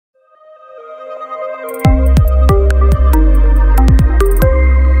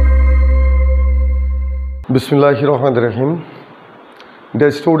Bismillahirrahmanirrahim.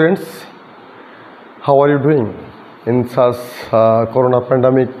 Dear students, how are you doing in such corona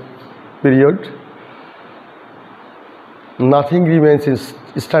pandemic period? Nothing remains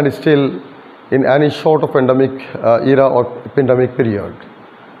stand still in any sort of pandemic era or pandemic period.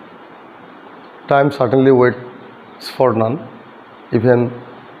 Time certainly waits for none. Even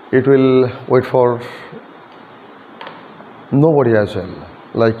it will wait for nobody as well.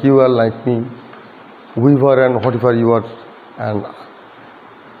 Like you are, like me, we were, and whatever you are, and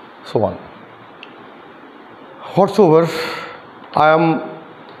so on. Whatsoever, I am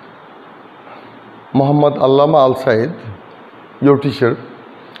Muhammad Allama Syed, your teacher,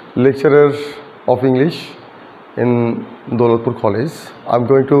 lecturer of English in Daulatpur College. I am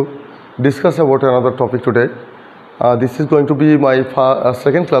going to discuss about another topic today. This is going to be my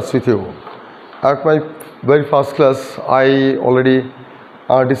second class with you. At my very first class, I already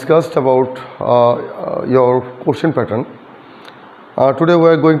discussed about your question pattern. Today we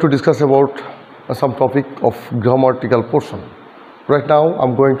are going to discuss about some topic of grammatical portion. Right now I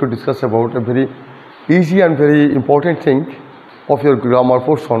am going to discuss about a very easy and very important thing of your grammar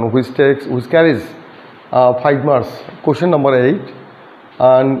portion, which carries 5 marks. Question number 8,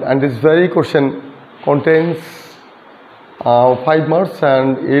 and this very question contains 5 marks,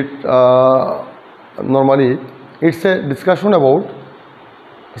 and it normally it's a discussion about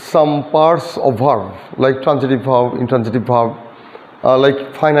some parts of verb, like transitive verb, intransitive verb,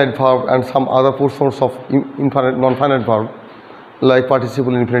 like finite verb, and some other portions of infinite, non-finite verb, like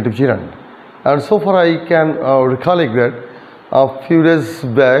participle, infinitive, gerund. And so far I can recollect that a few days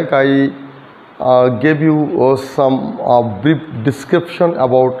back I gave you some brief description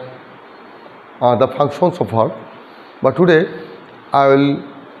about the functions of verb, but today I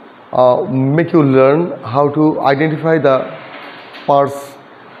will make you learn how to identify the parts,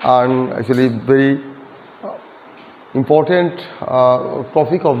 and actually very important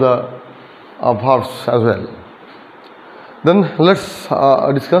topic of the verbs as well. Then let's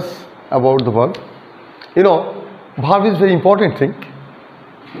discuss about the verb. You know, verb is very important thing,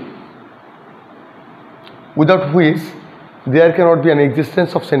 without which there cannot be an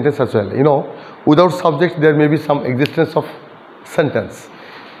existence of sentence as well. You know, without subject there may be some existence of sentence.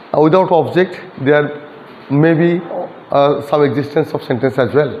 Without object there may be some existence of sentence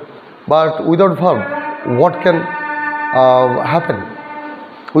as well. But without verb, what can happen?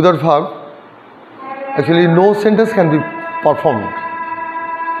 Without verb, actually no sentence can be performed.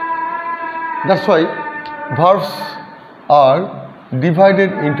 That's why verbs are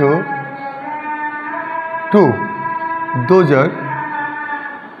divided into two. Those are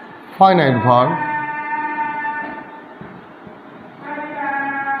finite verb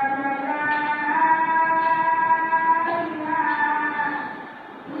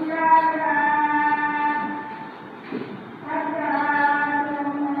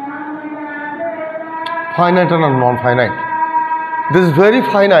finite and non-finite. This is very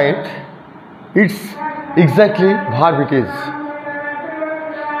finite, it's exactly verb it is.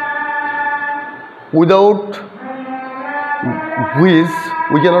 Without which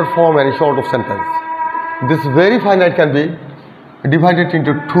we cannot form any sort of sentence. This very finite can be divided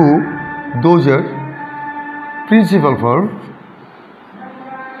into two. Those are principal verb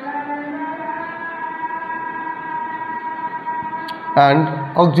and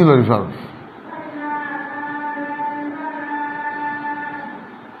auxiliary verb.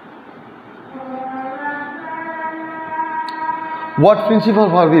 What principal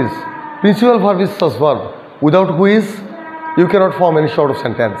verb is? Principal verb is such verb without which you cannot form any sort of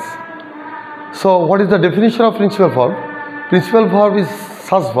sentence. So what is the definition of principal verb? Principal verb is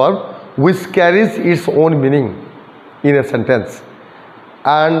such verb which carries its own meaning in a sentence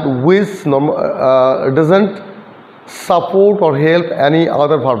and which doesn't support or help any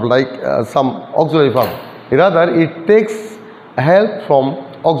other verb like some auxiliary verb. Rather, it takes help from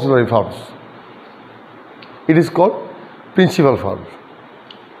auxiliary verbs. It is called principal verb.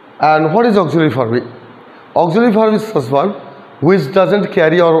 And what is auxiliary verb? Auxiliary verb is such verb which doesn't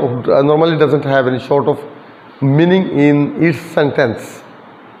carry or normally doesn't have any sort of meaning in its sentence.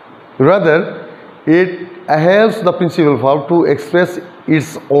 Rather, it helps the principal verb to express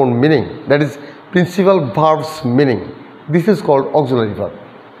its own meaning, that is principal verb's meaning. This is called auxiliary verb.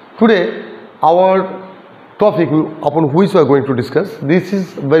 Today our topic upon which we are going to discuss, this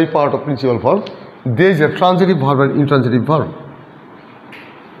is very part of principal verb. There is a transitive verb and intransitive verb.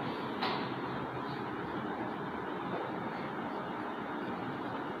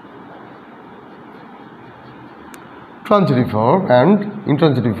 Transitive verb and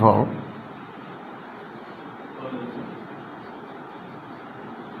intransitive verb.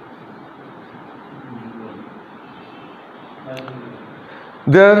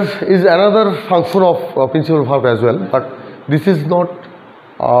 There is another function of principal verb as well, but this is not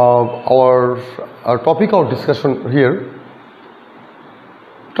our topic of discussion here.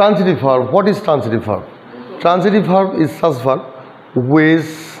 Transitive verb. What is transitive verb? Transitive verb is such verb which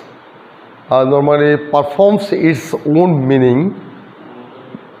normally performs its own meaning,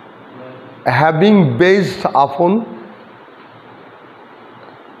 having based upon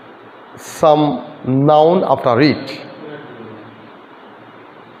some noun after it.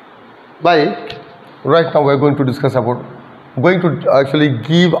 Like right now we are going to discuss about, going to actually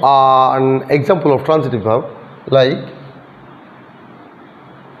give an example of transitive verb, like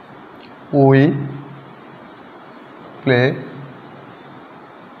we play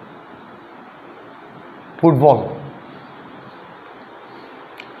football.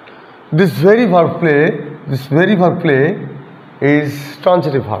 This very verb play is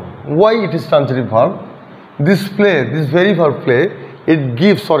transitive verb. Why it is transitive verb? This very verb play, it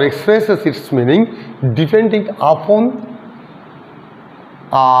gives or expresses its meaning depending upon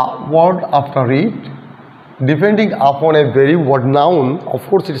a word after it, depending upon a very word, noun. Of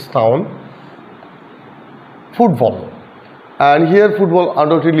course it is noun, football, and here football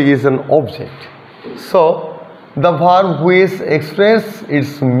undoubtedly is an object. So the verb which express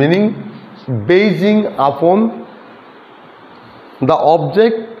its meaning basing upon the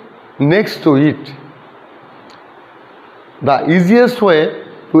object next to it. The easiest way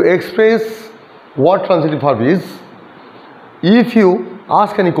to express what transitive verb is, if you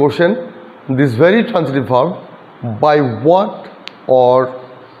ask any question, this very transitive verb by what or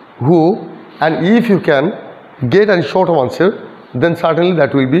who, and if you can get any short of answer, then certainly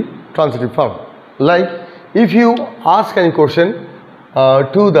that will be transitive verb. Like if you ask any question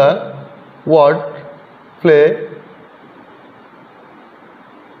to the word play,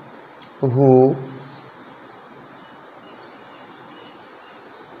 who,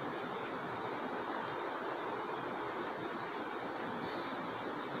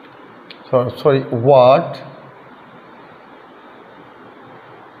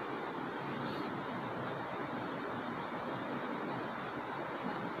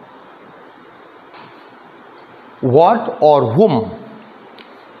 what, or whom.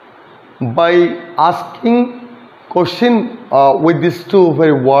 By asking question with these two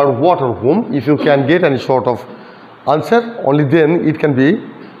very word, what or whom, if you can get any sort of answer, only then it can be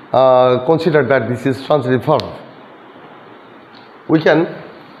considered that this is transitive verb. We can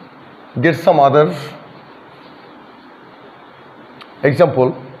get some other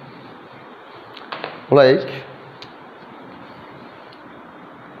example, like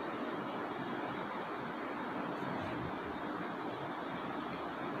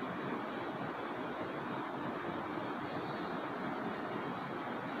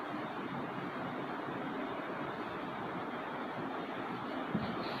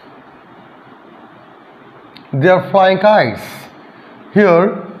they are flying kites.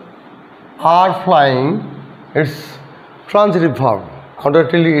 Here are flying, it's transitive verb.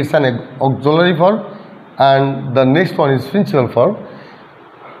 Undoubtedly it's an auxiliary verb, and the next one is principal verb.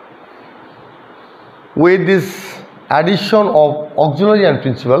 With this addition of auxiliary and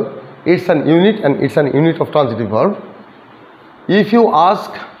principal, it's an unit, and it's an unit of transitive verb. If you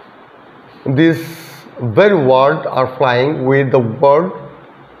ask this very word are flying with the word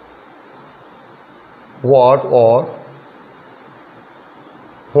what or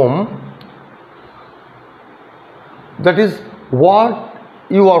whom, that is what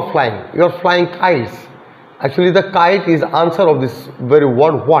you are flying. You are flying kites. Actually the kite is answer of this very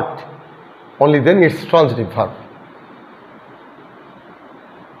word what. Only then it's transitive verb.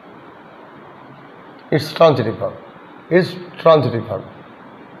 It's transitive verb. It's transitive verb.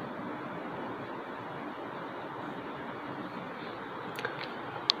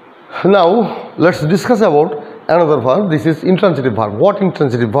 Now let's discuss about another verb. This is intransitive verb. What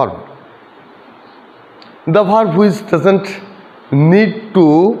intransitive verb? The verb which doesn't need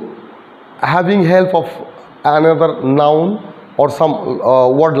to having help of another noun or some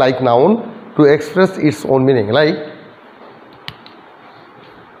word like noun to express its own meaning. Like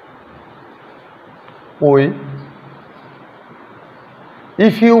we,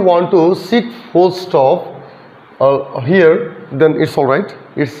 if you want to sit full stop here, then it's alright.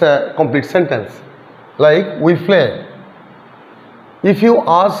 It's a complete sentence. Like we play. If you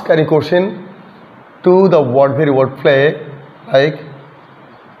ask any question to the very word play, like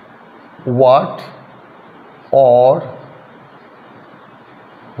what or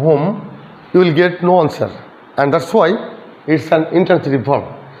whom, you will get no answer, and that's why it's an intransitive verb.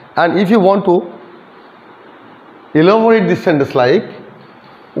 And if you want to elaborate this sentence, like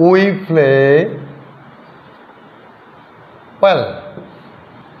we play well,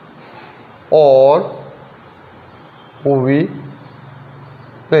 or we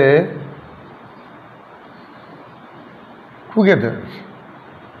play together.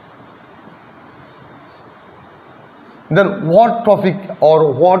 Then what topic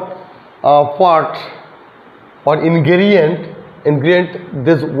or what part or ingredient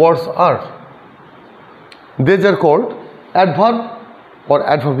these words are? These are called adverb or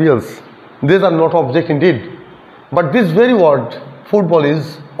adverbials. These are not object indeed, but this very word football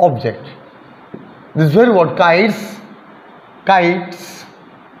is object. This very word kites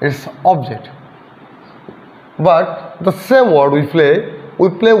is object. But the same word we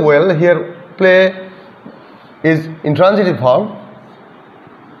play well. Here play is intransitive verb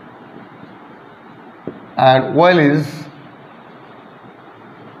and well is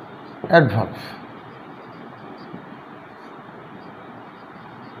adverb.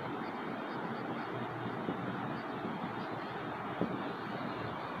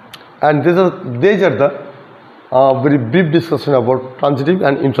 And these are the very brief discussion about transitive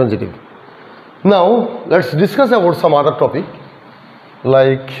and intransitive. Now let's discuss about some other topic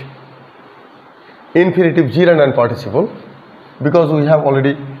like infinitive, gerund and participle, because we have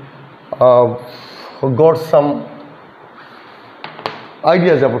already got some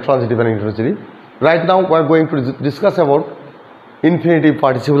ideas about transitive and intransitive. Right now we are going to discuss about infinitive,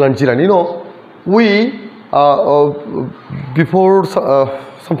 participle and gerund. You know, we before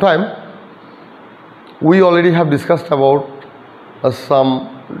some time we already have discussed about some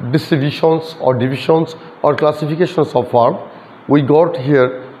distributions or divisions or classifications of verb. We got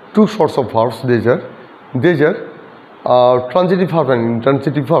here two sorts of verbs. These are transitive verb and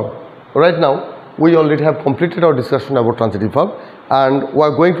intransitive verb. Right now we already have completed our discussion about transitive verb, and we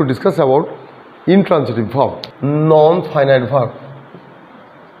are going to discuss about intransitive verb, non-finite verb.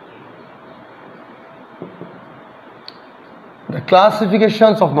 The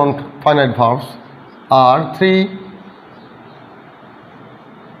classifications of non-finite verbs are three.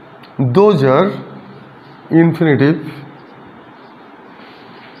 Those are infinitive,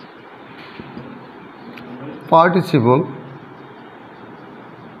 participle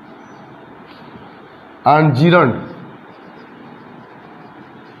and gerund.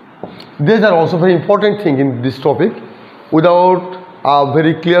 These are also very important thing in this topic. Without a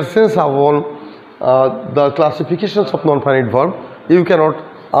very clear sense of the classifications of non-finite verb, you cannot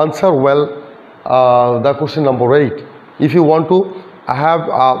answer well the question number 8. If you want to have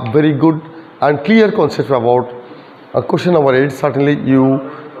a very good and clear concept about question number 8, certainly you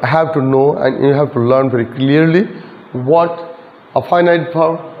have to know and you have to learn very clearly what a finite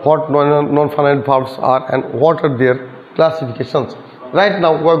verb, what non-finite verbs are, and what are their classifications. Right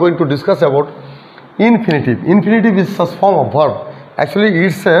now we are going to discuss about infinitive. Infinitive is such form of verb. Actually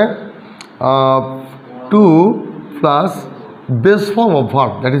it's a 2 plus base form of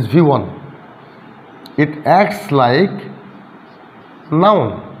verb, that is V1. It acts like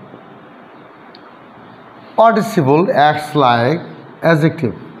noun. Participle acts like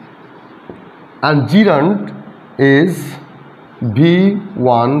adjective, and gerund is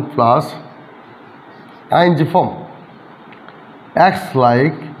V1 plus ing form, acts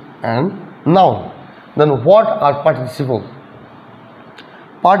like an noun. Then what are participles?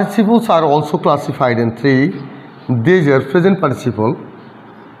 Participles are also classified in three. These are present participle,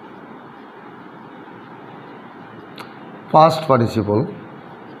 past participle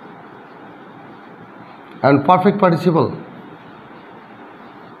and perfect participle.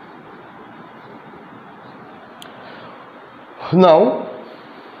 Now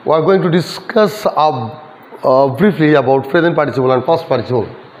we are going to discuss briefly about present participle and past participle.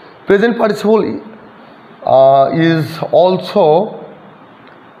 Present participle is also,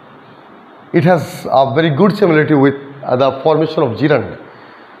 it has a very good similarity with the formation of gerund.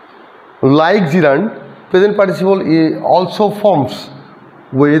 Like gerund, present participle also forms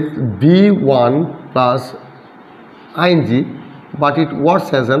with V1 plus ing, but it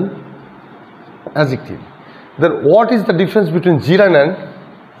works as an adjective. Then what is the difference between gerund and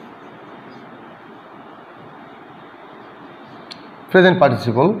present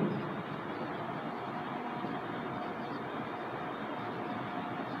participle?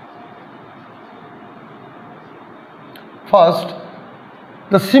 First,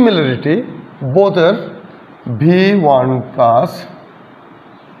 the similarity, both are V1 plus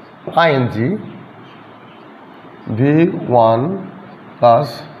ing, V1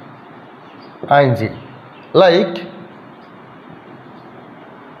 plus ing. Like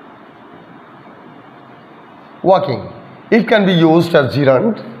walking, it can be used as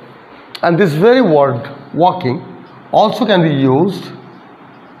gerund, and this very word walking also can be used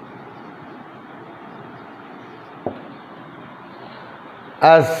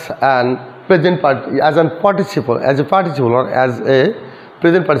as an present part as a participle or as a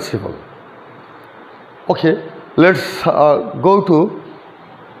present participle. Okay, let's go to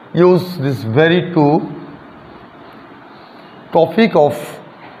use this very two topic of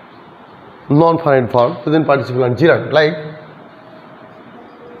non-finite verb, present participle and gerund, like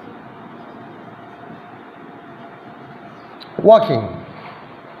walking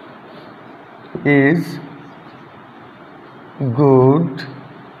is good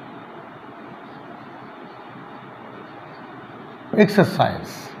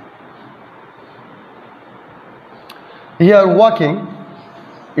exercise. Here walking,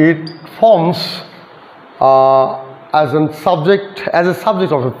 it forms as a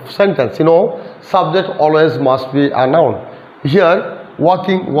subject of a sentence. You know, subject always must be a noun. Here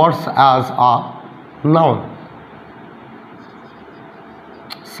walking works as a noun.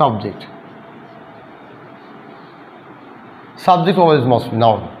 Subject always must be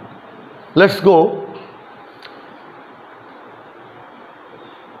noun. Let's go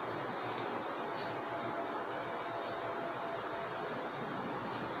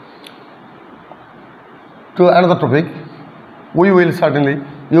to another topic. We will certainly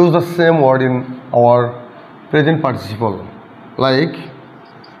use the same word in our present participle, like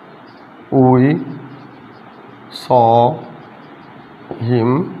we saw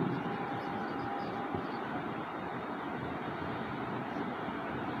him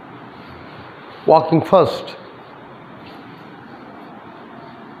walking first.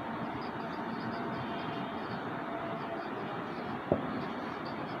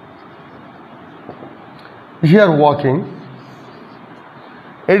 Here walking,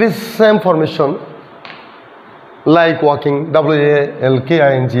 it is same formation like walking,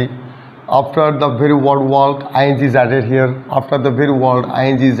 W-A-L-K-I-N-G. After the very word walk, ing is added here. After the very word,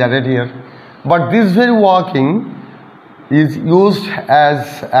 ing is added here. But this very walking is used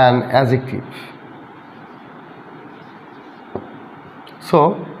as an adjective.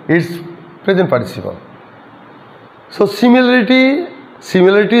 So it's present participle. So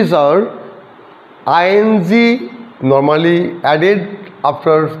similarities are ing normally added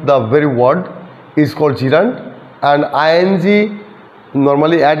after the very word is called gerund, and ing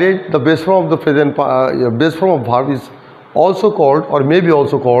normally added the base form of the present base form of verb is also called, or may be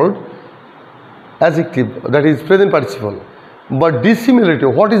also called, adjective, that is present participle. But dissimilarity,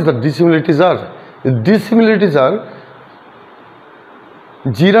 what is the dissimilarities are? The dissimilarities are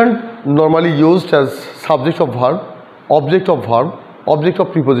gerund normally used as subject of verb, object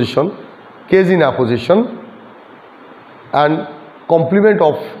of preposition, case in apposition, and complement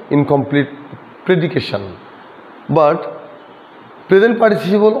of incomplete predication. But present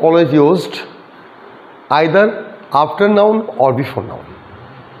participle always used either after noun or before noun.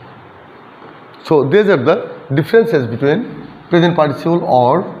 So these are the differences between present participle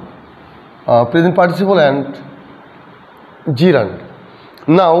and gerund.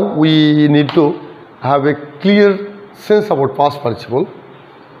 Now we need to have a clear sense about past participle.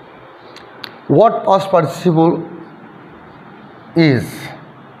 What past participle is?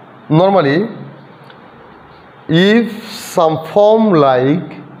 Normally, if some form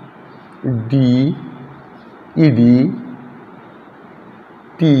like d, ed,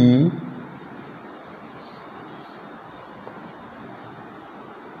 t,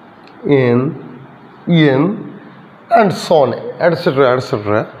 n, en, and so on, etc.,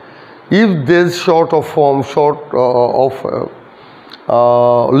 etc., if this sort of form,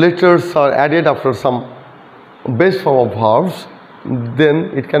 letters are added after some base form of verbs,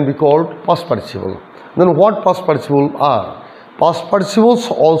 then it can be called past participle. Then what past participle are? Past participles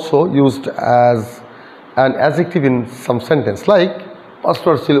also used as an adjective in some sentence. Like past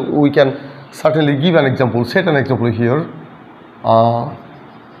participle, we can certainly give an example, set an example here.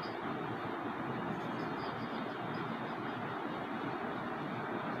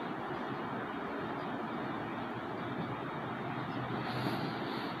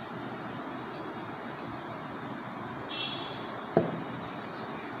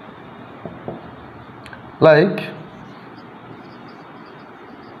 Like,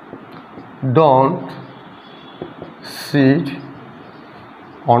 don't sit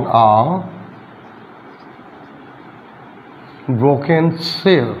on a broken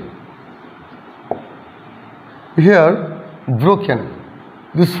chair. Here, broken,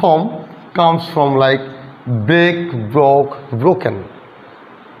 this form comes from like break, broke, broken.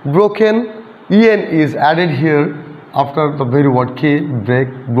 Broken, en is added here after the very word k, break,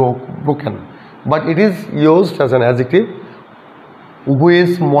 broke, broken. But it is used as an adjective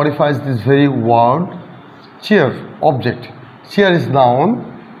which modifies this very word chair, object. Chair is noun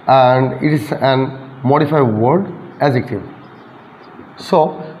and it is an modified word, adjective.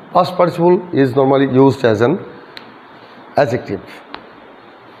 So Past participle is normally used as an adjective.